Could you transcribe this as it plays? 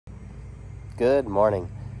Good morning.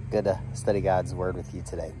 Good to study God's Word with you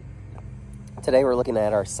today. Today we're looking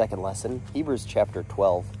at our second lesson, Hebrews chapter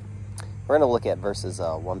 12. We're going to look at verses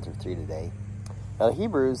 1 through 3 today. Now the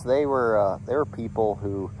Hebrews, they were people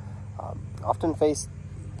who often faced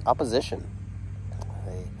opposition.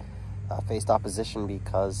 They faced opposition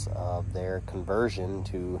because of their conversion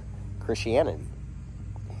to Christianity.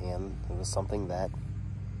 And it was something that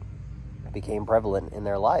became prevalent in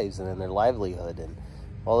their lives and in their livelihood. And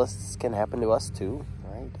well, this can happen to us too,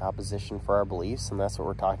 right? Opposition for our beliefs, and that's what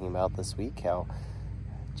we're talking about this week, how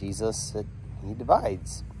Jesus, he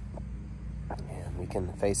divides. And we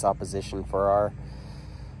can face opposition for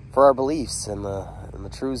our beliefs and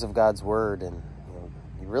the truths of God's Word. And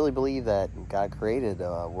you really believe that God created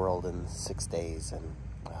a world in 6 days, and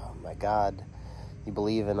my God, you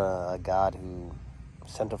believe in a God who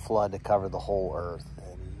sent a flood to cover the whole earth,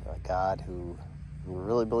 and a God who you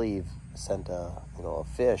really believe sent a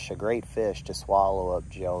fish, a great fish, to swallow up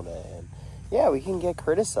Jonah. And yeah, we can get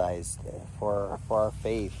criticized for our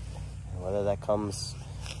faith, whether that comes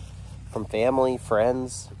from family,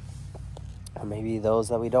 friends, or maybe those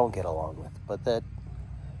that we don't get along with. But that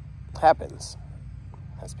happens.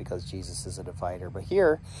 That's because Jesus is a divider. But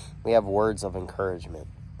here we have words of encouragement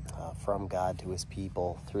from God to his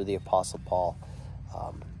people through the Apostle Paul.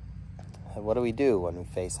 What do we do when we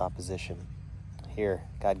face opposition? Here,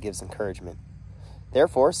 God gives encouragement.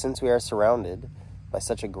 Therefore, since we are surrounded by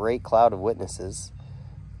such a great cloud of witnesses,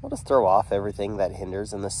 let us throw off everything that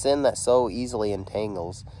hinders and the sin that so easily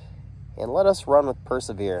entangles, and let us run with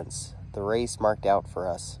perseverance the race marked out for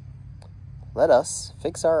us. Let us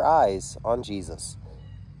fix our eyes on Jesus,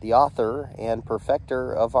 the author and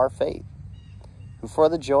perfecter of our faith, who for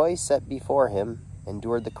the joy set before him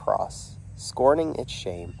endured the cross, scorning its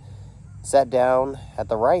shame, sat down at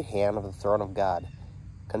the right hand of the throne of God.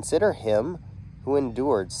 Consider him who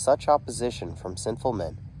endured such opposition from sinful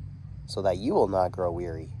men, so that you will not grow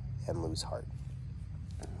weary and lose heart.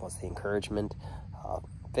 What's the encouragement?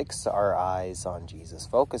 Fix our eyes on Jesus.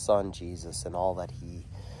 Focus on Jesus and all that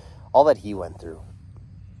he went through.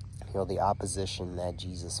 The opposition that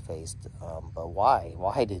Jesus faced. But why?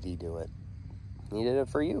 Why did he do it? He did it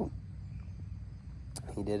for you.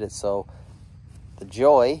 He did it so the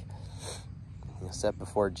joy set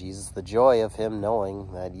before Jesus, the joy of him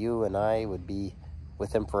knowing that you and I would be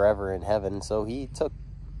with him forever in heaven. So he took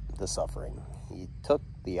the suffering. He took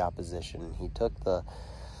the opposition. He took the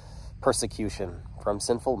persecution from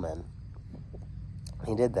sinful men.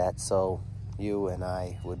 He did that so you and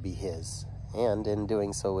I would be his, and in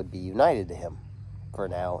doing so would be united to him for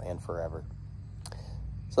now and forever.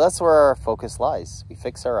 So that's where our focus lies. We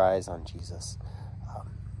fix our eyes on Jesus.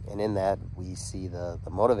 And in that, we see the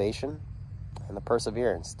motivation and the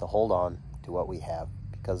perseverance to hold on to what we have,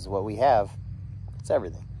 because what we have, it's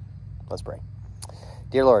everything. Let's pray.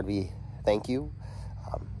 Dear Lord, we thank you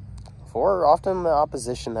for often the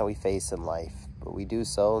opposition that we face in life, but we do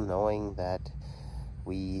so knowing that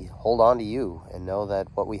we hold on to you and know that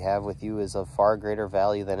what we have with you is of far greater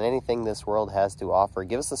value than anything this world has to offer.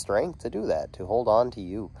 Give us the strength to do that, to hold on to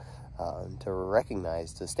you, and to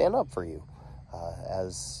recognize, to stand up for you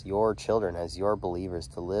as your children, as your believers,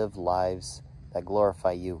 to live lives that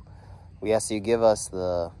glorify you. We ask you give us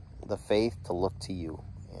the faith to look to you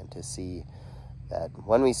and to see that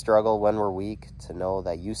when we struggle, when we're weak, to know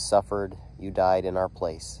that you suffered, you died in our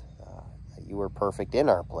place, that you were perfect in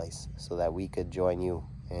our place so that we could join you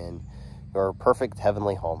in your perfect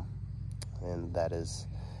heavenly home. And that is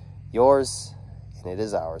yours and it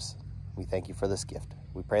is ours. We thank you for this gift.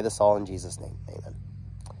 We pray this all in Jesus' name. Amen.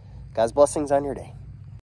 God's blessings on your day.